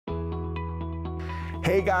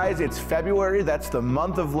Hey guys, it's February, that's the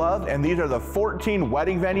month of love, and these are the 14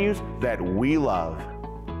 wedding venues that we love.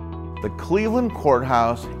 The Cleveland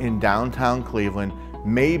Courthouse in downtown Cleveland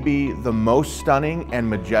may be the most stunning and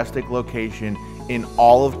majestic location in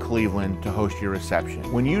all of Cleveland to host your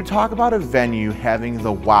reception. When you talk about a venue having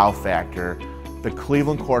the wow factor, the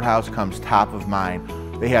Cleveland Courthouse comes top of mind.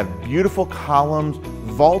 They have beautiful columns,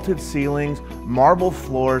 vaulted ceilings, marble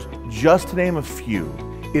floors, just to name a few.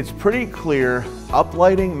 It's pretty clear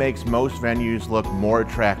uplighting makes most venues look more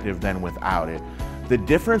attractive than without it. The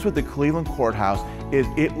difference with the Cleveland Courthouse is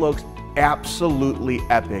it looks absolutely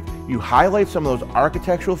epic. You highlight some of those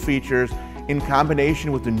architectural features in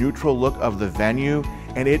combination with the neutral look of the venue,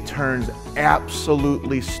 and it turns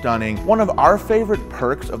absolutely stunning. One of our favorite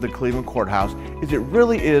perks of the Cleveland Courthouse is it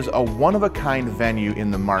really is a one-of-a-kind venue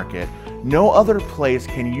in the market. No other place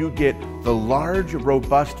can you get the large,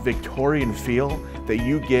 robust Victorian feel that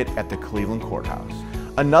you get at the Cleveland Courthouse.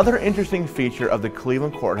 Another interesting feature of the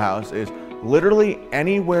Cleveland Courthouse is literally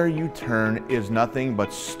anywhere you turn is nothing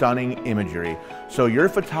but stunning imagery. So your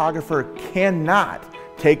photographer cannot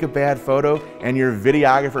take a bad photo and your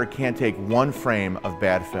videographer can't take one frame of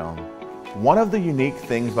bad film. One of the unique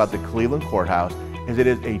things about the Cleveland Courthouse is it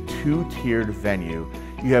is a two-tiered venue.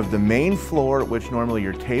 You have the main floor, which normally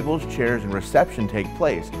your tables, chairs, and reception take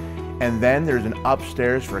place. And then there's an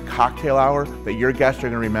upstairs for a cocktail hour that your guests are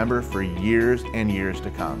going to remember for years and years to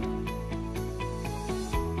come.